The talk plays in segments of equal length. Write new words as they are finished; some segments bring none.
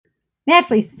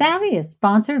Naturally Savvy is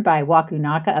sponsored by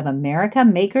Wakunaka of America,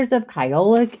 makers of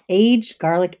Kyolic aged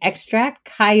garlic extract,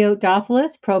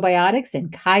 Kyodophilus probiotics, and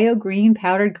Kyo green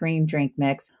powdered green drink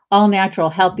mix. All natural,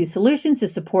 healthy solutions to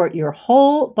support your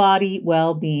whole body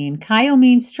well-being. Kyo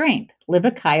means strength. Live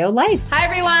a Kyo life. Hi,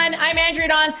 everyone. I'm Andrea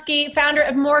Donsky, founder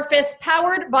of Morphus,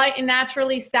 powered by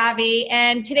Naturally Savvy.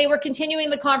 And today we're continuing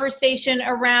the conversation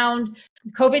around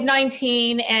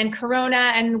COVID-19 and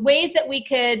Corona and ways that we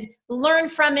could learn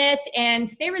from it and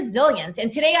stay resilient.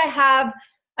 And today I have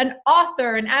an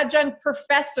author, an adjunct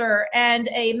professor, and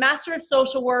a master of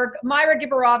social work, Myra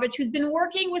Giberovich, who's been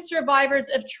working with survivors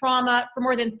of trauma for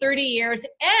more than 30 years.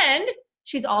 And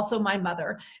she's also my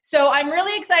mother. So I'm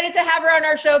really excited to have her on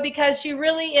our show because she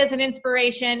really is an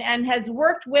inspiration and has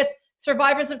worked with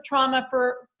survivors of trauma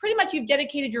for pretty much, you've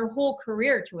dedicated your whole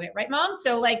career to it, right, Mom?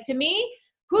 So like, to me,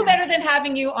 who better than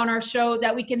having you on our show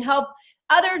that we can help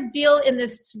others deal in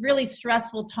this really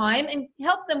stressful time and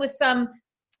help them with some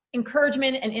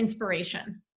encouragement and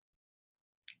inspiration.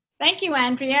 Thank you,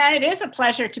 Andrea. It is a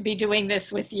pleasure to be doing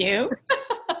this with you.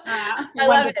 I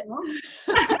love it.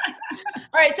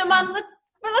 All right, so Mom,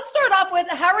 let's start off with,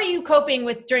 how are you coping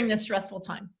with during this stressful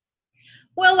time?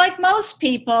 Well, like most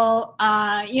people,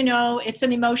 it's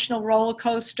an emotional roller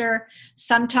coaster.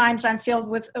 Sometimes I'm filled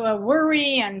with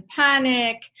worry and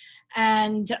panic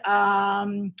and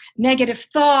negative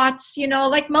thoughts.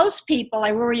 Like most people,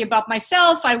 I worry about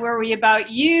myself. I worry about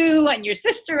you and your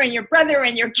sister and your brother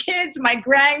and your kids, my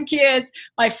grandkids,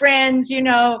 my friends,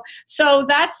 So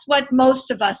that's what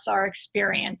most of us are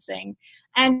experiencing.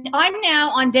 And I'm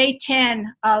now on day 10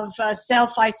 of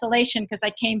self-isolation because I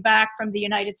came back from the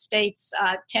United States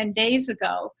 10 days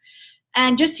ago.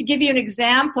 And just to give you an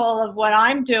example of what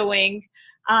I'm doing,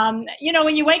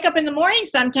 when you wake up in the morning,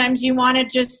 sometimes you want to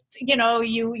just,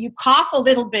 you cough a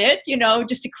little bit,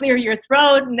 just to clear your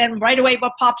throat. And then right away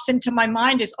what pops into my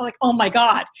mind is oh my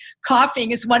God,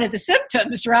 coughing is one of the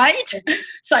symptoms, right?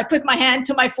 So I put my hand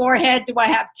to my forehead. Do I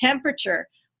have temperature?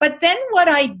 But then what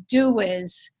I do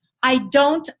is I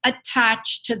don't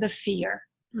attach to the fear.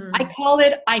 I call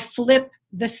it, I flip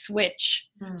the switch.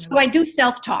 So I do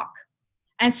self-talk.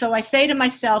 And so I say to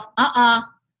myself,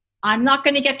 I'm not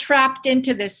going to get trapped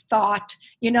into this thought.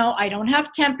 I don't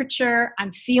have temperature.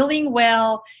 I'm feeling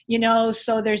well,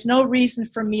 so there's no reason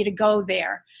for me to go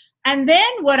there. And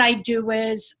then what I do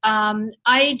is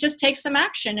I just take some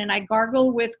action and I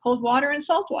gargle with cold water and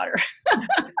salt water.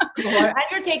 And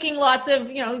you're taking lots of,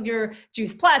 your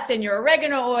Juice Plus and your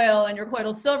oregano oil and your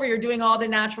colloidal silver. You're doing all the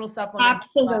natural supplements.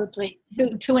 Absolutely.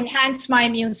 To enhance my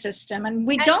immune system. And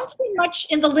we don't see much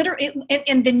in the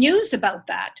in the news about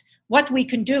that, what we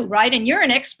can do, right? And you're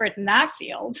an expert in that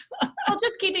field. Well,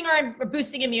 just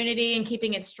boosting immunity and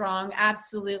keeping it strong.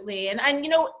 Absolutely. And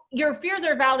your fears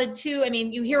are valid too. I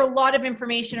mean, you hear a lot of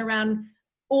information around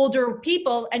older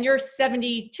people and you're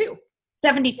 72.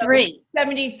 73.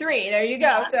 73. There you go.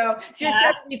 Yeah. So you're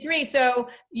 73. So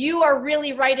you are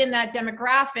really right in that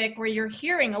demographic where you're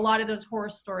hearing a lot of those horror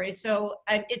stories. So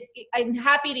I'm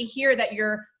happy to hear that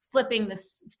you're flipping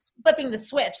the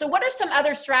switch. So what are some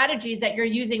other strategies that you're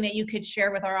using that you could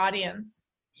share with our audience?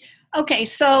 Okay,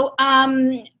 so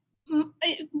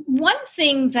one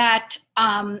thing that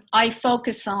I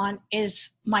focus on is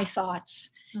my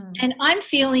thoughts. And I'm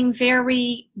feeling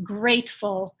very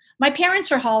grateful. My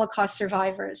parents are Holocaust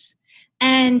survivors,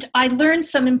 and I learned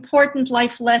some important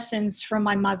life lessons from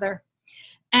my mother.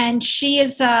 And she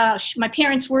is, my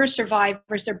parents were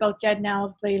survivors. They're both dead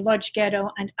now, the Lodz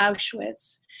Ghetto and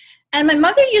Auschwitz. And my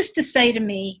mother used to say to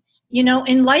me,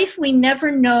 in life, we never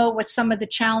know what some of the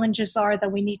challenges are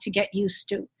that we need to get used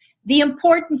to. The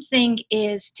important thing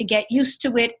is to get used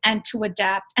to it and to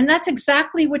adapt. And that's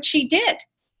exactly what she did.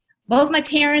 Both my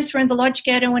parents were in the Lodz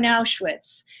Ghetto and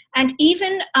Auschwitz. And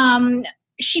even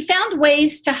she found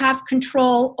ways to have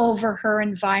control over her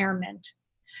environment.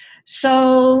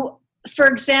 So, for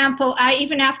example,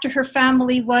 even after her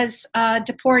family was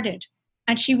deported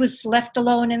and she was left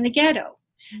alone in the ghetto,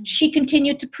 she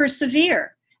continued to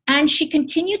persevere and she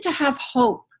continued to have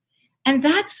hope. And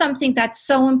that's something that's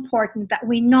so important, that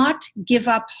we not give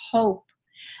up hope,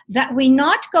 that we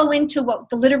not go into what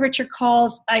the literature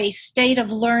calls a state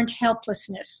of learned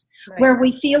helplessness, right, where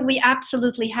we feel we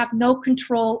absolutely have no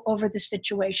control over the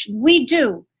situation. We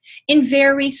do, in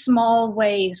very small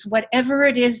ways, whatever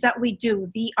it is that we do,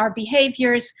 our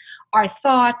behaviors, our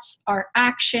thoughts, our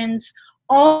actions,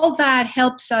 all that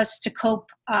helps us to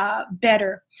cope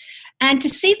better. And to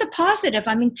see the positive,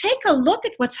 take a look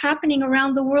at what's happening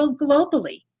around the world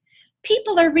globally.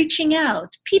 People are reaching out.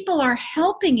 People are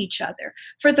helping each other.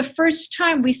 For the first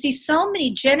time, we see so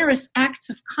many generous acts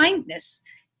of kindness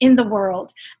in the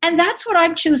world. And that's what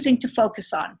I'm choosing to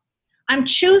focus on. I'm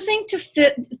choosing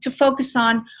to focus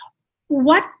on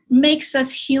what makes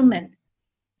us human.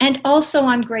 And also,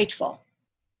 I'm grateful.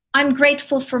 I'm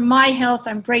grateful for my health.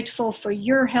 I'm grateful for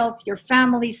your health, your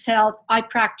family's health. I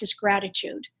practice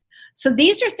gratitude. So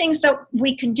these are things that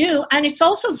we can do. And it's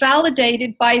also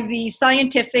validated by the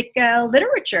scientific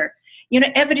literature.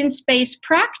 Evidence-based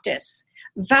practice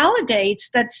validates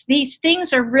that these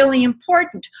things are really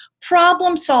important.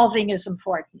 Problem solving is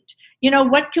important.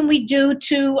 What can we do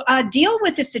to deal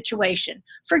with the situation?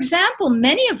 For example,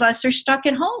 many of us are stuck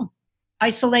at home,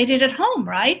 isolated at home,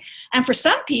 right? And for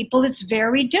some people, it's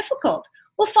very difficult.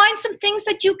 Well, find some things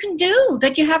that you can do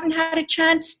that you haven't had a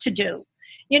chance to do.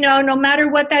 No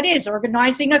matter what that is,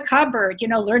 organizing a cupboard,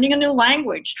 learning a new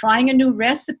language, trying a new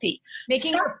recipe.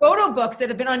 Making your photo books that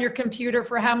have been on your computer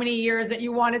for how many years that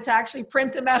you wanted to actually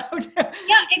print them out. Yeah,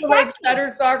 exactly. Like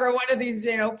Shutterstock or one of these,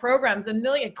 programs,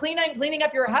 cleaning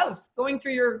up your house, going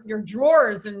through your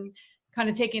drawers and kind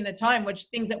of taking the time,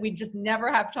 things that we just never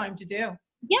have time to do.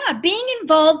 Yeah, being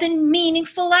involved in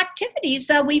meaningful activities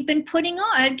that we've been putting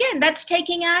on. Again, that's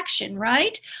taking action,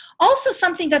 right? Also,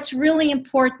 something that's really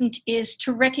important is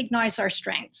to recognize our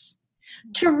strengths,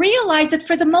 to realize that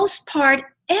for the most part,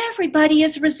 everybody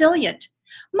is resilient.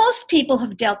 Most people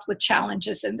have dealt with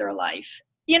challenges in their life.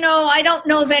 I don't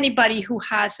know of anybody who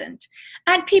hasn't.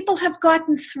 And people have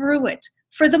gotten through it.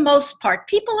 For the most part,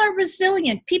 people are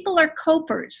resilient. People are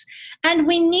copers. And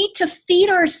we need to feed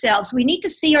ourselves. We need to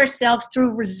see ourselves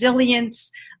through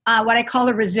resilience, what I call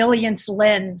a resilience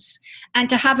lens, and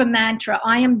to have a mantra.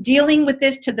 I am dealing with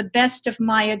this to the best of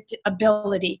my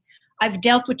ability. I've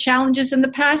dealt with challenges in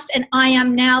the past, and I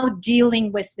am now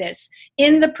dealing with this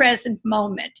in the present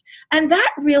moment. And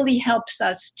that really helps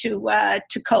us to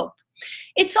cope.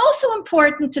 It's also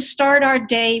important to start our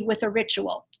day with a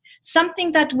ritual.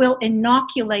 Something that will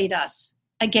inoculate us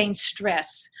against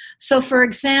stress. So, for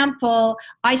example,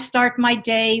 I start my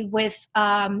day with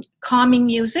calming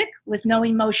music with no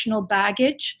emotional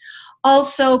baggage.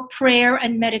 Also, prayer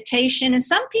and meditation. And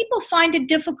some people find it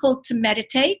difficult to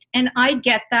meditate, and I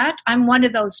get that. I'm one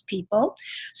of those people.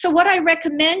 So what I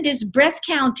recommend is breath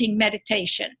counting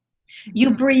meditation. Mm-hmm.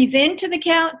 You breathe into the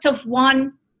count of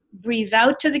 1, breathe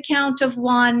out to the count of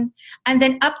 1, and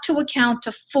then up to a count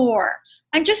of 4.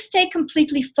 And just stay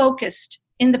completely focused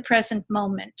in the present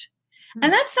moment. Mm-hmm.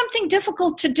 And that's something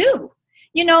difficult to do.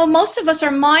 Most of us,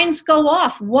 our minds go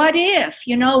off. What if?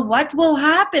 What will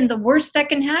happen? The worst that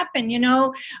can happen.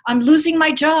 I'm losing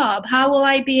my job. How will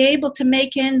I be able to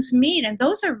make ends meet? And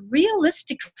those are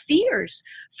realistic fears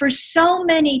for so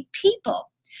many people.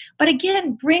 But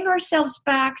again, bring ourselves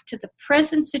back to the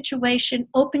present situation,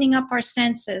 opening up our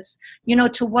senses,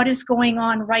 to what is going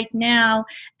on right now,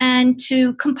 and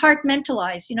to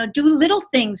compartmentalize, do little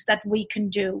things that we can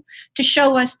do to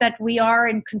show us that we are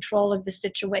in control of the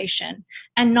situation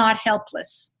and not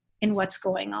helpless in what's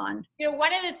going on.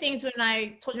 One of the things when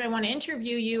I told you I want to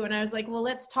interview you, and I was like, well,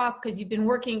 let's talk, because you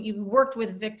worked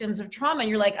with victims of trauma.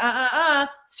 You're like,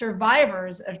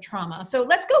 survivors of trauma. So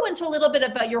let's go into a little bit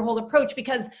about your whole approach,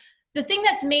 because the thing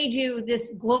that's made you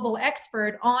this global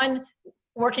expert on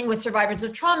working with survivors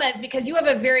of trauma is because you have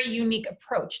a very unique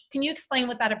approach. Can you explain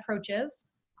what that approach is?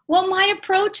 Well, my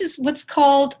approach is what's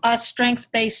called a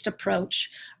strength-based approach,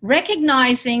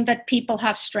 recognizing that people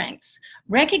have strengths,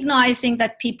 recognizing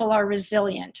that people are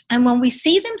resilient. And when we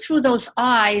see them through those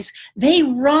eyes, they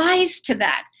rise to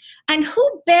that. And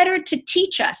who better to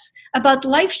teach us about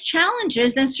life's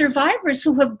challenges than survivors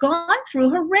who have gone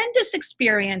through horrendous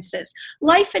experiences,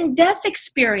 life and death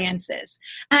experiences,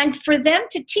 and for them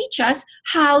to teach us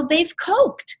how they've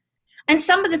coped. And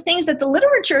some of the things that the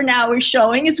literature now is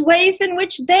showing is ways in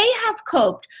which they have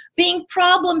coped, being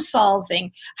problem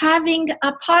solving, having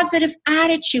a positive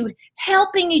attitude,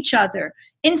 helping each other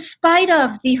in spite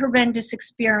of the horrendous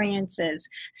experiences,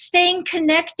 staying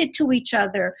connected to each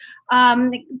other,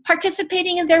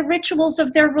 participating in their rituals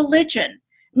of their religion,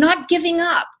 not giving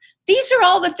up. These are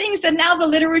all the things that now the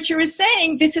literature is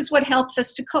saying this is what helps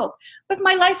us to cope. But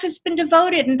my life has been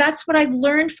devoted, and that's what I've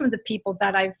learned from the people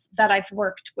that I've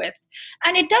worked with.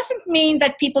 And it doesn't mean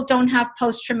that people don't have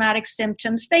post-traumatic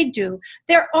symptoms. They do.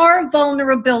 There are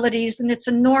vulnerabilities, and it's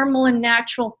a normal and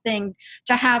natural thing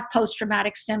to have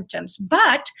post-traumatic symptoms.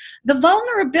 But the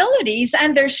vulnerabilities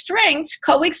and their strengths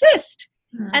coexist.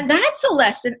 Mm-hmm. And that's a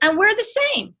lesson, and we're the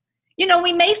same.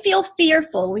 We may feel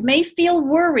fearful, we may feel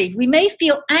worried, we may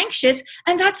feel anxious,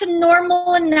 and that's a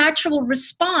normal and natural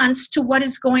response to what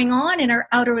is going on in our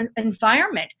outer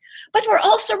environment. But we're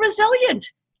also resilient,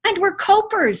 and we're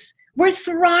copers, we're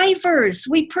thrivers,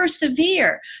 we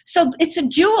persevere. So it's a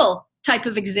dual type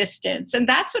of existence, and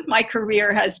that's what my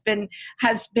career has been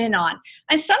on.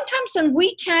 And sometimes when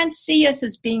we can't see us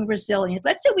as being resilient,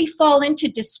 let's say we fall into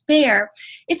despair,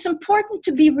 it's important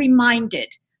to be reminded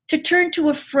to turn to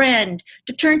a friend,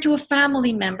 to turn to a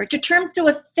family member, to turn to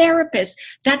a therapist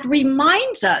that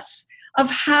reminds us of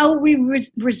how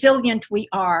resilient we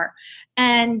are.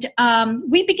 And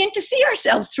we begin to see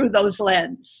ourselves through those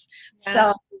lenses. Yeah.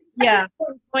 So, yeah. That's an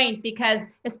important point, because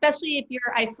especially if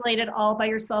you're isolated all by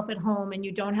yourself at home and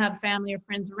you don't have family or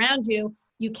friends around you,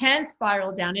 you can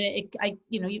spiral down, and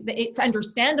it's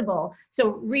understandable.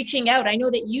 So reaching out, I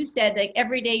know that you said that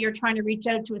every day you're trying to reach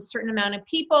out to a certain amount of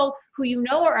people who you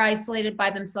know are isolated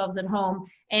by themselves at home,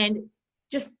 and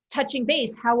just touching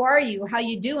base. How are you? How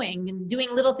you doing? And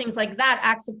doing little things like that,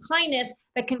 acts of kindness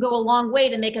that can go a long way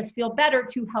to make us feel better,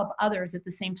 to help others at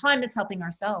the same time as helping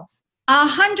ourselves.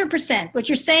 100%. What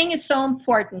you're saying is so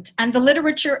important. And the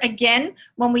literature, again,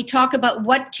 when we talk about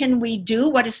what can we do,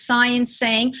 what is science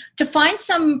saying, to find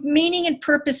some meaning and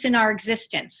purpose in our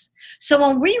existence. So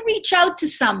when we reach out to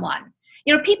someone,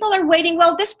 people are waiting,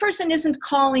 well, this person isn't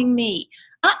calling me.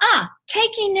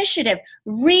 Take initiative.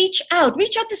 Reach out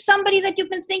to somebody that you've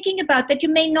been thinking about, that you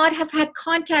may not have had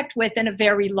contact with in a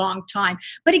very long time,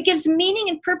 but it gives meaning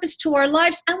and purpose to our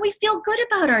lives, and we feel good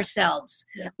about ourselves.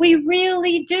 Yeah. We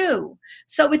really do.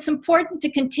 So it's important to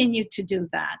continue to do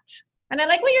that. And I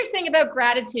like what you're saying about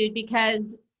gratitude,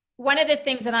 because one of the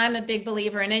things that I'm a big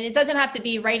believer in, and it doesn't have to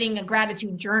be writing a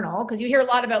gratitude journal, because you hear a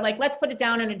lot about let's put it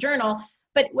down in a journal.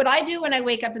 But what I do when I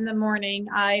wake up in the morning,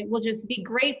 I will just be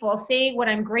grateful, say what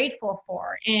I'm grateful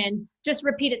for, and just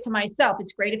repeat it to myself.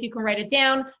 It's great if you can write it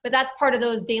down, but that's part of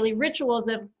those daily rituals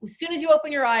of, as soon as you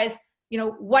open your eyes,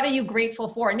 what are you grateful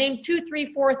for? Name 2, 3,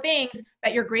 4 things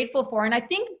that you're grateful for. And I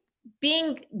think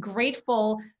being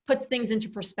grateful puts things into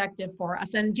perspective for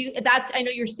us. And I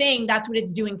know you're saying that's what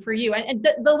it's doing for you. And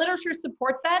the literature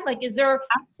supports that. Is there?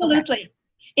 Absolutely.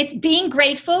 It's being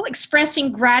grateful, expressing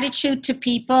gratitude to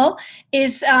people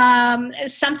is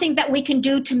something that we can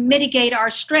do to mitigate our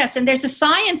stress. And there's a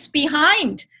science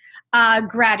behind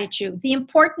gratitude, the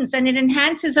importance, and it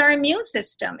enhances our immune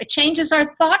system. It changes our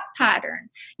thought pattern.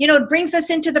 It brings us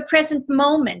into the present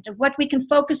moment of what we can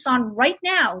focus on right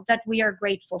now that we are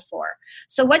grateful for.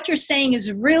 So what you're saying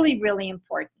is really, really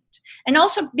important. And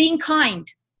also being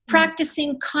kind.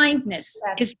 Practicing kindness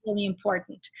is really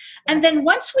important. And then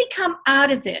once we come out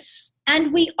of this,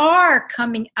 and we are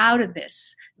coming out of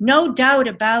this, no doubt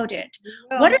about it,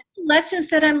 what are the lessons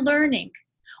that I'm learning?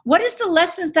 What is the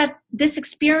lessons that this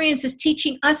experience is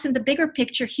teaching us in the bigger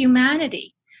picture,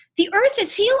 humanity? The earth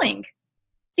is healing.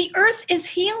 The earth is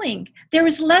healing. There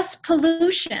is less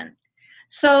pollution.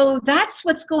 So that's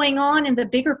what's going on in the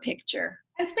bigger picture.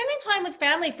 And spending time with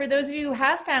family, for those of you who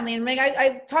have family, and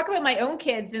I talk about my own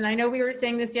kids, and I know we were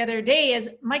saying this the other day,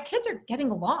 is my kids are getting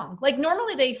along.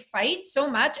 Normally they fight so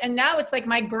much, and now it's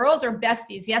my girls are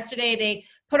besties. Yesterday they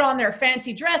put on their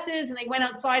fancy dresses and they went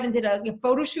outside and did a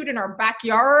photo shoot in our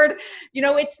backyard.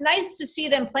 It's nice to see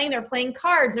them playing. They're playing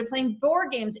cards, they're playing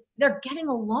board games. They're getting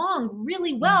along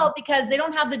really well because they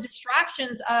don't have the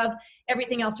distractions of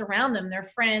everything else around them, their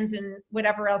friends and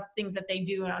whatever else things that they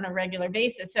do on a regular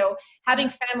basis. So having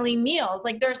family meals,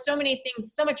 there are so many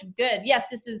things, so much good. Yes,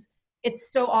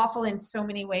 it's so awful in so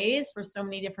many ways for so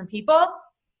many different people.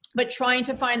 But trying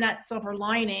to find that silver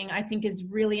lining, I think, is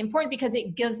really important, because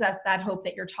it gives us that hope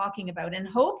that you're talking about. And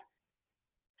hope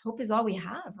is all we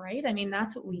have, right? I mean,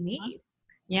 that's what we need.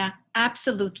 Yeah,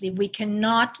 absolutely. We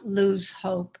cannot lose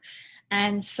hope.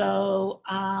 And so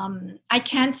I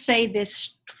can't say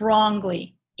this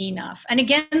strongly enough. And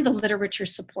again, the literature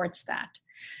supports that.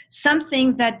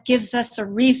 Something that gives us a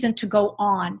reason to go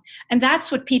on. And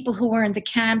that's what people who were in the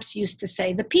camps used to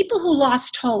say. The people who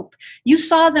lost hope, you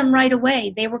saw them right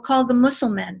away. They were called the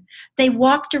Musselmen. They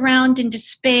walked around in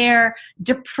despair,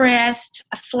 depressed,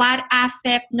 a flat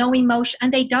affect, no emotion,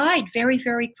 and they died very,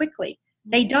 very quickly.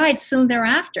 They died soon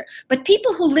thereafter. But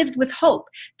people who lived with hope,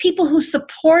 people who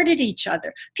supported each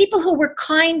other, people who were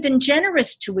kind and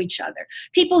generous to each other,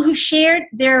 people who shared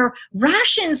their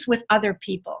rations with other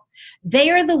people, they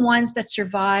are the ones that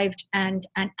survived and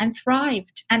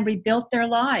thrived and rebuilt their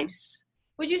lives.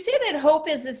 Would you say that hope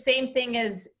is the same thing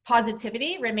as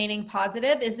positivity, remaining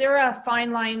positive? Is there a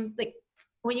fine line,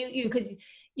 when you because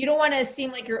you don't want to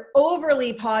seem like you're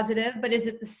overly positive, but is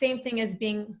it the same thing as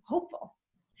being hopeful?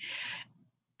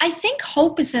 I think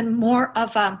hope is more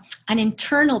of an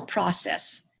internal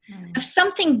process, of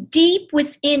something deep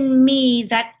within me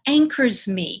that anchors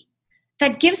me,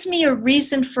 that gives me a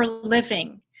reason for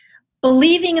living,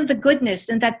 believing in the goodness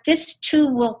and that this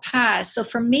too will pass. So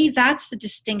for me, that's the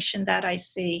distinction that I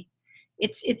see.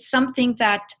 It's something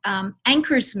that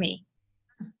anchors me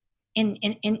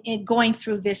in going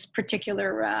through this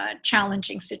particular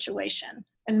challenging situation.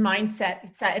 And mindset,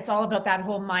 it's all about that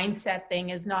whole mindset thing,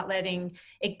 is not letting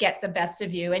it get the best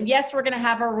of you. And yes, we're going to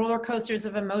have our roller coasters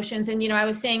of emotions. And, I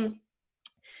was saying,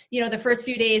 the first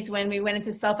few days when we went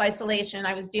into self-isolation,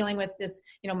 I was dealing with this,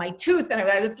 my tooth, and I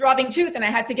had a throbbing tooth, and I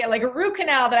had to get like a root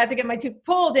canal, that I had to get my tooth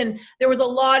pulled. And there was a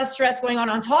lot of stress going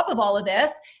on top of all of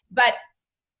this. But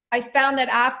I found that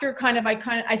after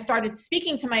I started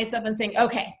speaking to myself and saying,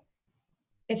 okay,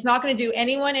 it's not going to do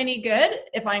anyone any good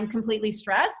if I'm completely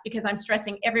stressed, because I'm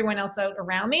stressing everyone else out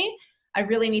around me. I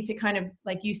really need to kind of,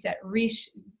 like you said,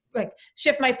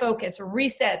 shift my focus,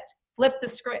 reset, flip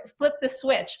the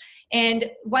switch.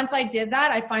 And once I did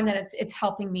that, I find that it's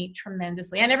helping me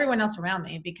tremendously, and everyone else around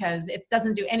me, because it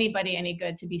doesn't do anybody any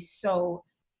good to be so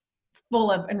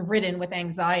full of and ridden with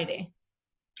anxiety.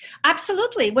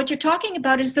 Absolutely. What you're talking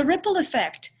about is the ripple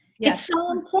effect. Yes. It's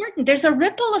so important. There's a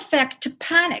ripple effect to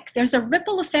panic. There's a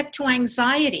ripple effect to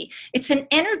anxiety. It's an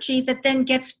energy that then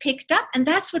gets picked up, and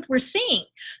that's what we're seeing.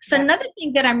 So Another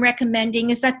thing that I'm recommending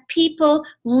is that people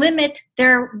limit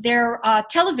their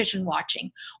television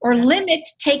watching, or limit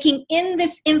taking in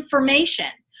this information.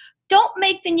 Don't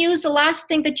make the news the last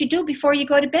thing that you do before you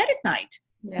go to bed at night.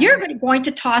 Yeah. You're going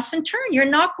to toss and turn. You're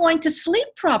not going to sleep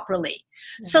properly.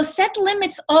 So set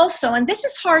limits also, and this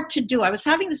is hard to do. I was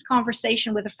having this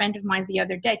conversation with a friend of mine the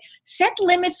other day. Set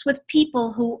limits with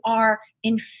people who are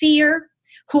in fear,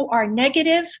 who are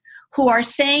negative, who are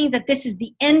saying that this is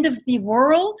the end of the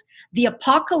world. The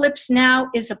apocalypse now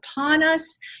is upon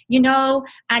us,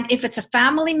 and if it's a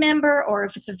family member or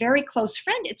if it's a very close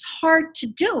friend, it's hard to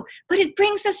do, but it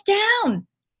brings us down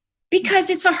because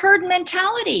it's a herd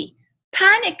mentality.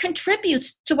 Panic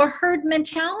contributes to a herd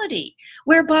mentality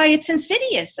whereby it's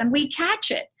insidious and we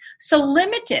catch it. So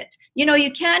limit it.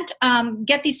 You can't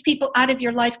get these people out of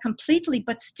your life completely,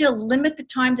 but still limit the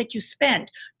time that you spend.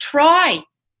 Try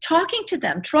talking to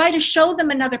them. Try to show them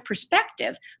another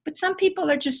perspective. But some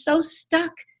people are just so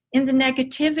stuck in the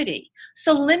negativity.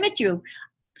 So limit you.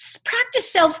 Practice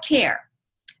self-care.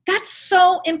 That's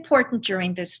so important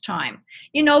during this time,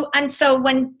 and so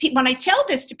when I tell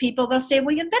this to people, they'll say,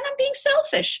 well, then I'm being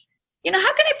selfish. How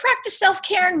can I practice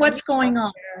self-care and what's going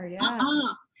on? Yeah.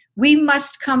 We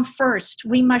must come first.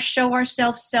 We must show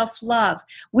ourselves self-love.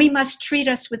 We must treat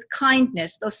us with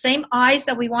kindness. Those same eyes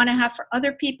that we want to have for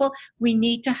other people, we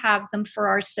need to have them for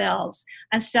ourselves.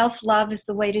 And self-love is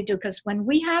the way to do, because when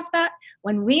we have that,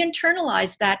 when we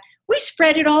internalize that, we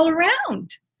spread it all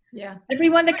around. Yeah.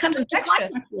 Everyone that comes into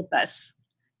contact with us.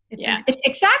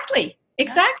 Exactly.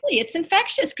 It's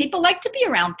infectious. People like to be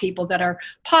around people that are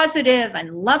positive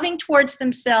and loving towards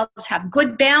themselves, have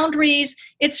good boundaries.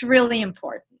 It's really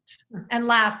important. And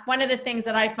laugh. One of the things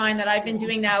that I find that I've been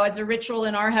doing now as a ritual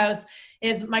in our house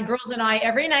is my girls and I,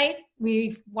 every night,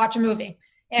 we watch a movie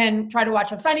and try to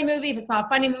watch a funny movie. If it's not a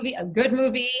funny movie, a good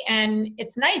movie. And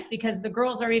it's nice because the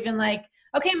girls are even like,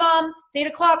 okay, Mom,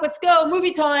 it's 8:00. Let's go.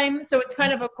 Movie time. So it's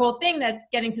kind of a cool thing that's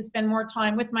getting to spend more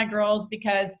time with my girls,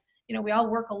 because, we all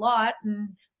work a lot and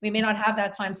we may not have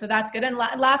that time. So that's good. And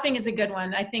laughing is a good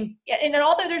one, I think. And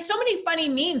although there's so many funny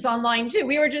memes online too.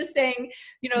 We were just saying,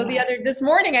 this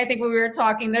morning, I think when we were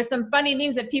talking, there's some funny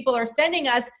memes that people are sending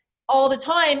us all the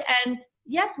time. And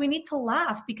yes, we need to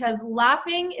laugh, because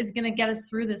laughing is going to get us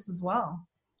through this as well.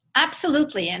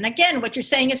 Absolutely. And again, what you're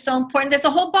saying is so important. There's a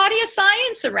whole body of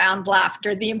science around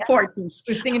laughter, the importance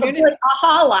of a good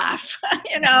aha laugh,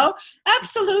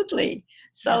 Absolutely.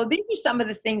 So these are some of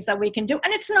the things that we can do.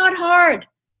 And it's not hard.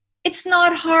 It's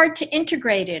not hard to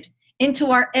integrate it into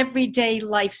our everyday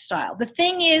lifestyle. The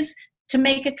thing is to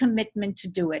make a commitment to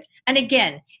do it. And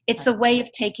again, it's a way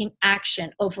of taking action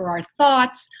over our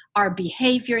thoughts, our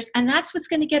behaviors, and that's what's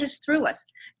going to get us through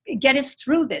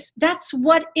this. That's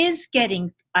what is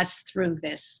getting us through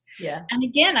this. Yeah. And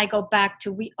again, I go back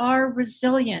to, we are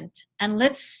resilient, and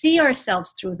let's see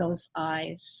ourselves through those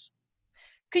eyes.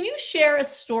 Can you share a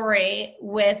story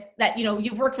with that,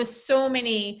 you've worked with so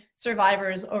many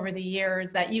survivors over the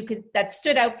years that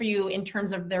stood out for you in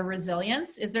terms of their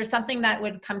resilience? Is there something that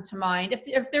would come to mind?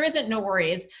 If there isn't, no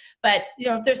worries. But,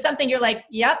 if there's something you're like,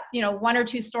 yep, one or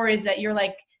two stories that you're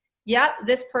like, yep,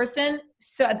 this person.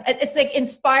 So it's like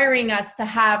inspiring us to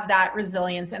have that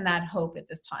resilience and that hope at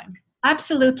this time.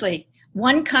 Absolutely.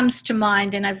 One comes to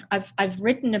mind, and I've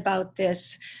written about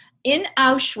this. In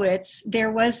Auschwitz,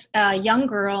 there was a young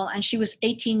girl, and she was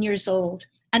 18 years old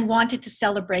and wanted to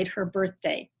celebrate her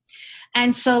birthday.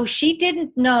 And so she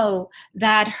didn't know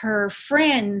that her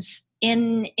friends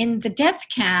in the death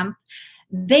camp,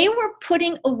 they were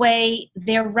putting away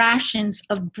their rations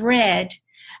of bread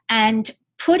and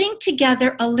putting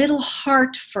together a little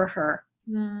heart for her.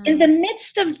 In the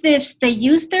midst of this, they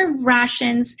use their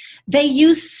rations, they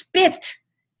use spit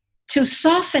to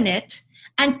soften it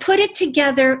and put it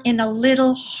together in a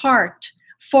little heart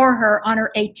for her on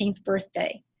her 18th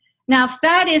birthday. Now, if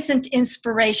that isn't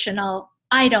inspirational,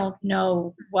 I don't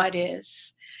know what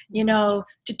is. You know,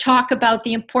 to talk about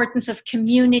the importance of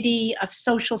community, of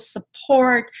social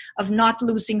support, of not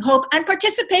losing hope, and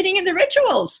participating in the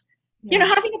rituals. Yeah. You know,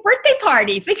 having a birthday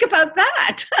party. Think about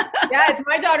that. Yeah, it's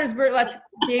my daughter's birthday.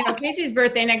 Casey's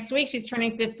birthday next week. She's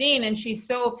turning 15, and she's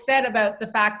so upset about the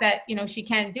fact that, you know, she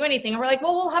can't do anything. And we're like,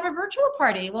 well, we'll have a virtual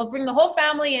party. We'll bring the whole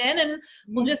family in, and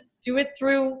we'll just do it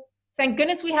through. Thank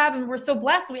goodness we have, and we're so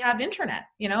blessed we have internet.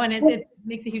 You know, and it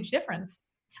makes a huge difference.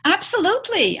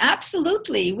 Absolutely.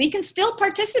 Absolutely. We can still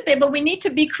participate, but we need to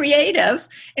be creative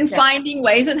in finding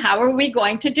ways and how are we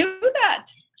going to do that?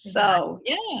 So,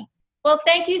 yeah. Well,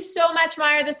 thank you so much,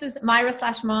 Myra. This is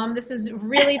Myra/Mom. This has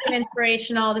really been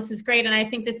inspirational. This is great. And I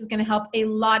think this is going to help a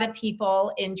lot of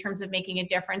people in terms of making a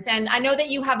difference. And I know that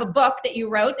you have a book that you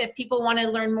wrote. If people want to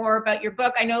learn more about your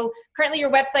book, I know currently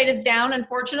your website is down,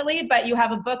 unfortunately, but you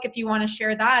have a book if you want to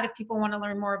share that, if people want to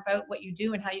learn more about what you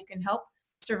do and how you can help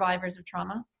survivors of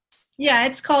trauma. Yeah,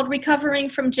 it's called Recovering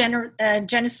from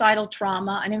Genocidal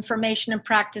Trauma, an information and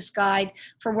practice guide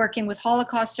for working with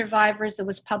Holocaust survivors. It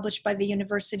was published by the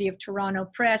University of Toronto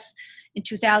Press in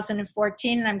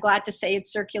 2014, and I'm glad to say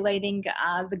it's circulating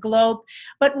the globe.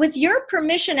 But with your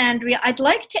permission, Andrea, I'd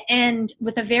like to end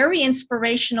with a very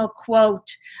inspirational quote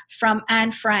from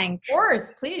Anne Frank. Of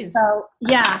course, please. So,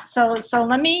 yeah, so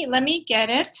let me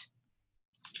get it.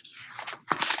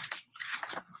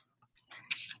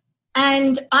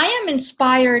 And I am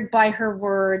inspired by her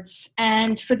words.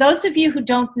 And for those of you who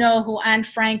don't know who Anne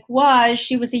Frank was,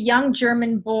 she was a young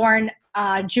German-born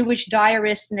Jewish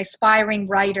diarist and aspiring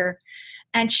writer.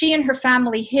 And she and her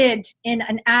family hid in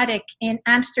an attic in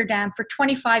Amsterdam for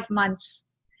 25 months.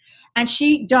 And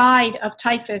she died of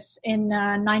typhus in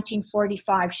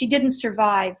 1945. She didn't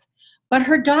survive, but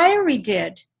her diary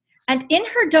did. And in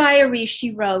her diary,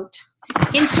 she wrote,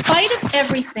 "In spite of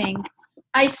everything,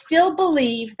 I still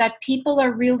believe that people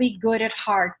are really good at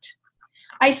heart.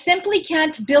 I simply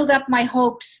can't build up my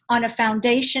hopes on a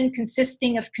foundation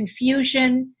consisting of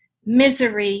confusion,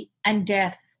 misery, and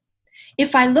death.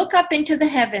 If I look up into the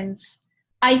heavens,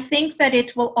 I think that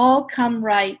it will all come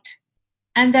right,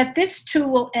 and that this too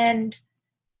will end,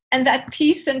 and that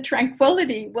peace and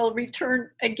tranquility will return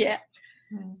again."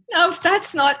 Now, if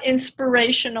that's not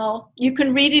inspirational, you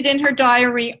can read it in her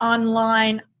diary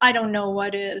online. I don't know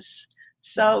what is.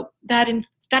 So that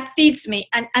feeds me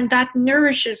and that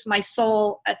nourishes my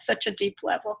soul at such a deep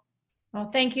level. Well,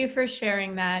 thank you for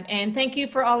sharing that. And thank you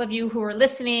for all of you who are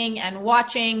listening and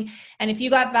watching. And if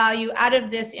you got value out of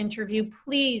this interview,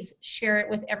 please share it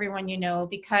with everyone you know,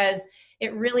 because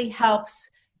it really helps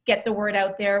get the word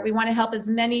out there. We want to help as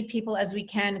many people as we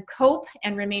can cope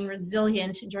and remain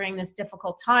resilient during this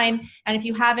difficult time. And if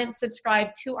you haven't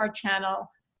subscribed to our channel,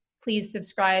 please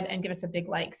subscribe and give us a big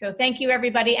like. So thank you,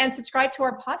 everybody. And subscribe to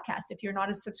our podcast if you're not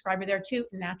a subscriber there too,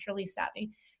 Naturally Savvy.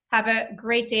 Have a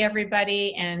great day,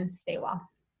 everybody, and stay well.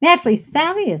 Naturally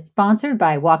Savvy is sponsored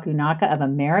by Wakunaka of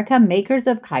America, makers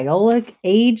of Kyolic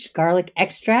Aged Garlic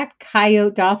Extract,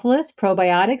 Kyodophilus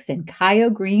Probiotics, and Kyo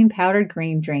Green Powdered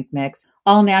Green Drink Mix.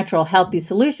 All natural, healthy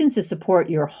solutions to support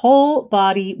your whole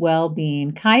body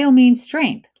well-being. Kyo means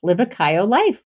strength. Live a Kyo life.